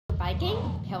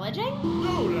liking? Pillaging?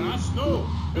 No, lass, no.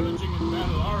 Pillaging and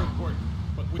battle are important,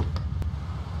 but with...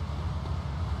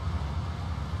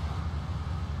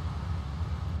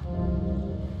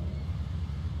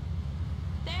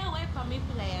 Stay away from me,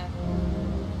 player.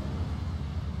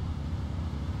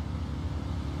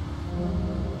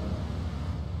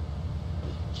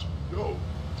 No,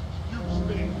 you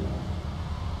stay.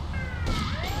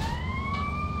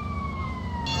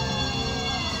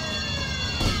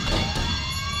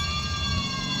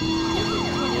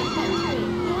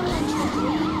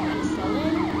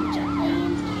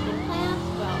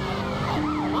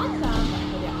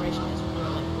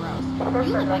 You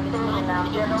look like it's not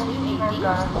even 82 AD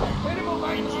or something. Wait a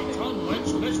moment, you tongue wench,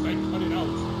 lest I cut it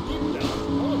out. Deep down,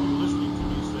 all of you listening to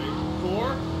me say, Thor,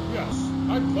 yes,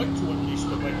 I'd like to unleash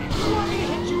the Vikings. Why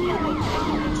hit you? You look like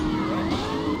you mentioned your own.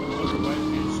 But look at my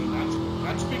so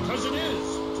that's because it is.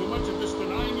 Too much of this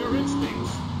denying your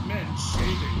instincts. Men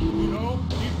shaving. You know,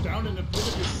 deep down in the pit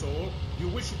of your soul, you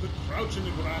wish you could crouch in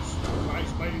the grass,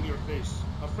 flies biting your face,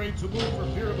 afraid to move for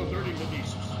fear of alerting the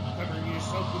beasts. Covering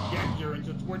yourself with gag urine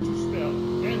to thwart your spell.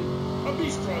 Then, a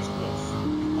beast draws close.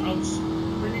 You pounce,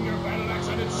 bringing your battle axe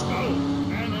at its skull.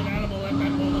 Man and animal at that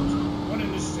moment, one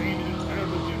and the same in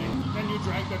terrible beauty. Then you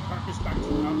drag the carcass back to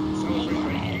the mountain and celebrate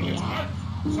by eating its heart.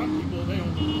 Some people, they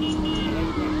only do this once in a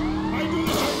lifetime. I do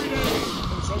this every day,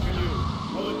 and so can you.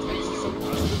 All it takes is some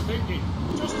positive thinking.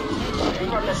 Just to take the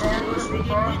enemies first with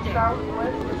your weekend. Man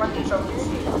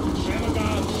of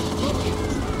God, nobody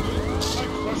can stop me. I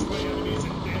crush my enemies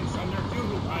and dance on their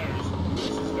funeral pyres.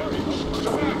 This is very helpful.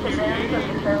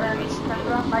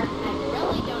 I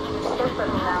really don't understand.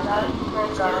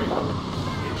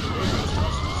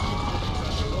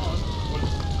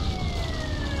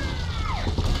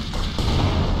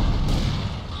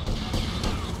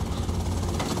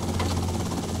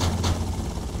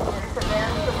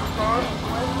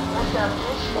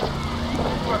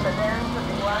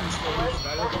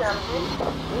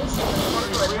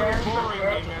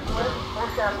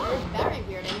 Very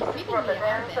weird and creeping me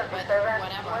out a bit, but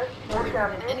whatever.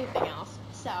 Weirder than anything else.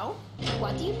 So,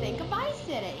 what do you think of Vice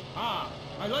City? Ah,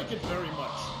 I like it very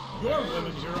much. Your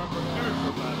women here are prepared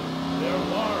for battle. They're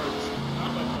large,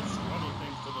 not like the scrawny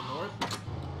things to the north.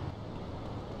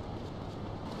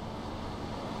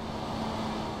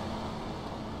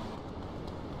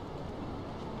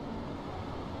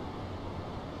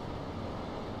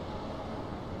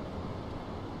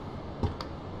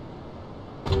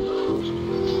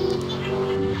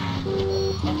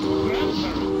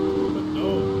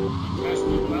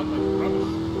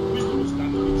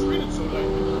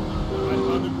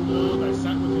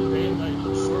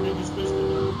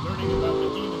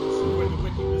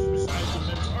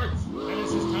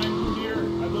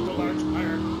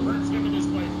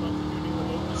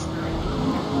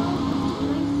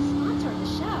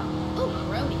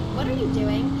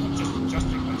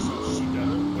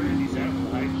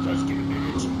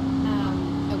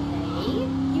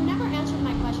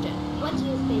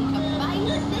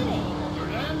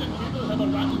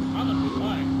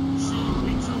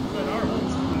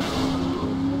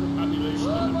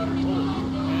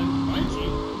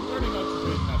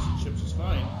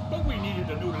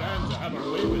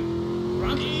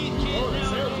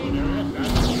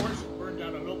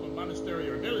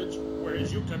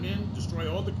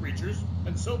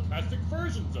 And sell plastic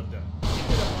versions of them. He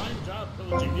did a fine job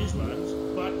pillaging these lands,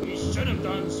 but he should have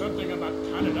done something about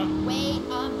Canada. Wait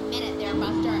a minute there,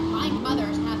 Buster. My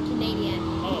mother's half Canadian.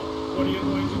 Oh, what are you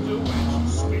going to do when you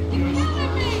sweep the oysters?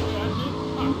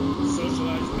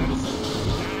 Socialized medicine?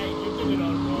 Nah, you did it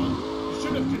all wrong. You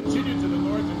should have continued to the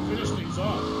north and finished things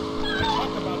off. I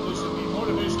talk about this in the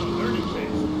motivational learning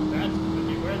phase. That and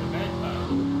beware the magpie.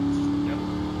 Yep.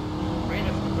 Rain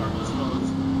if the darkness falls.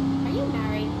 Are you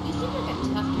married? You seem like a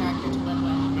tough character to live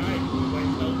with. Aye,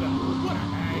 wife Helga. What a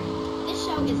hag. This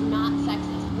show is not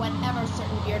sexist, whatever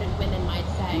certain bearded women might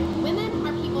say. Women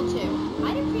are people too.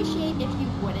 I'd appreciate if you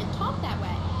wouldn't talk that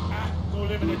way. Ah, go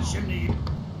live in a chimney.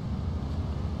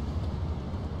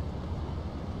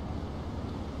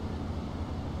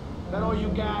 Is that all you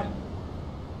got?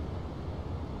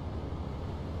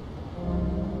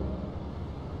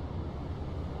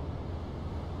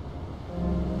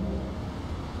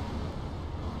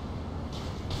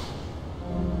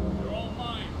 You're all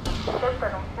mine. I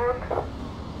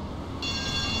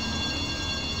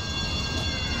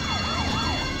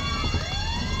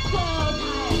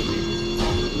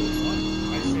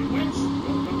say, wench,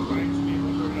 don't come crying to me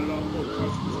when we're in a longboat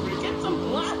crossing the strait. Get some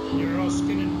blood! You're all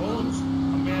skin and bones. A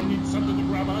man needs something to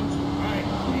grab onto.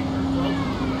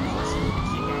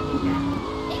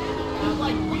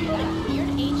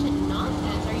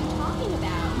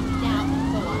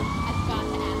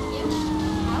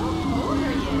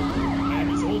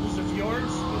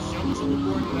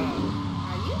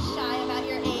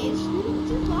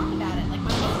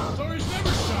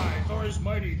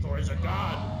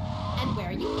 And where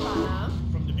are you from?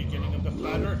 From the beginning of the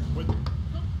flat Earth, with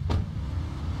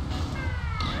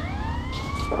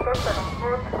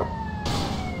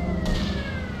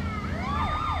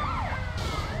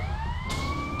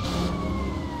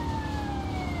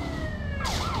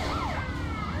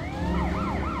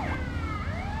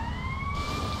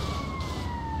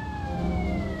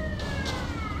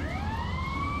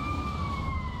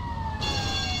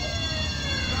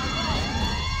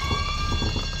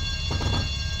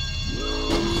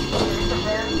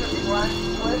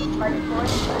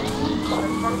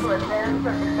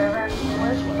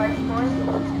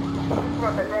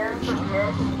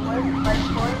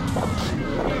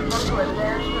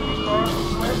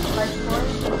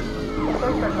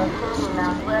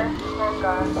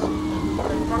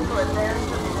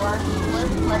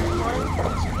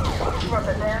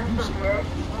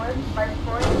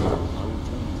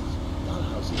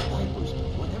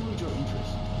whatever your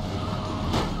interest.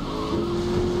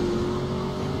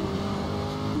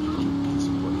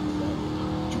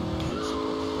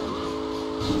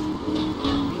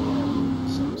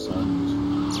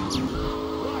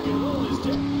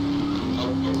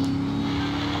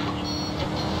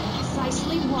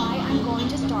 Precisely why I'm going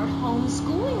to start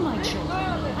homeschooling my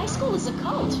children. High school is a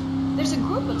cult. There's a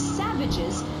group of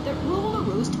savages that rule the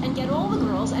roost and get all the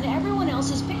girls, and everyone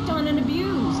else is picked on and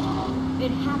abused.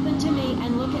 It happened to me,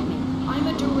 and look at me. I'm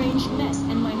a deranged mess,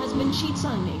 and my husband cheats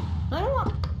on me. I don't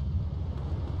want...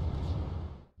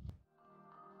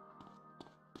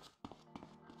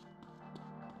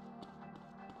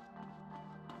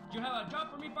 You have a job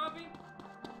for me, Papi?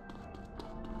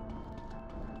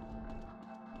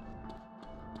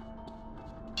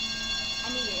 I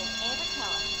need it in every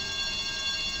color.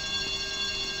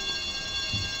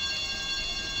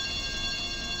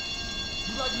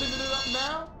 You like living it up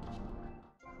now?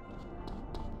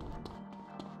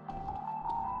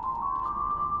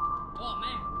 Oh,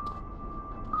 man.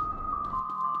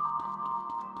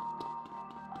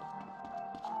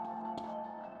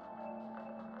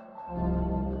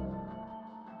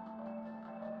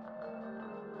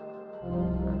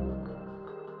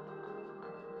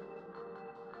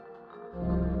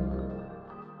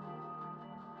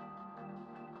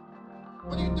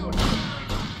 What are you doing?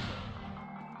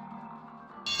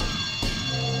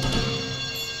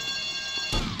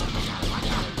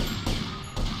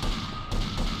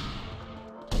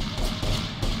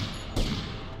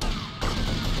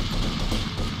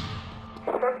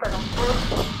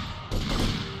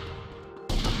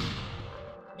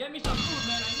 Get me some food,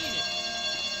 man. I need it.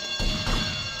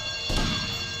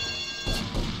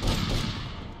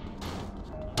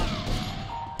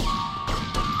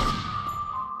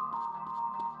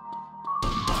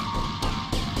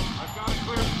 I've got it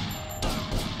clear.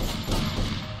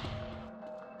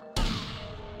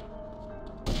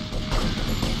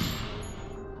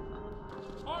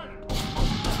 Order.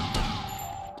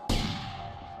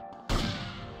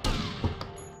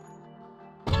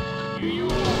 Here you are.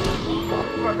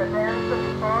 For the dance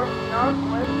before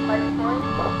Northwest Light Point.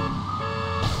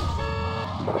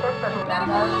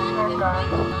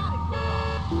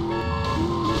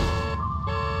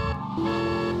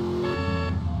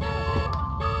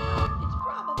 It's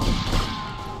probably...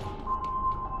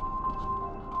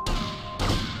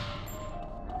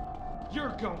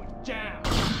 You're going down.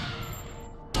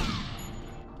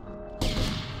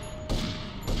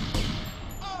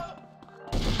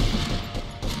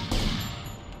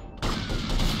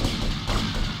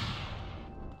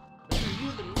 Better you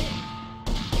than me.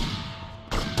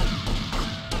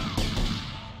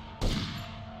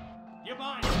 You're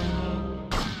mine.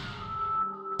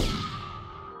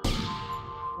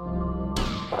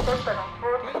 System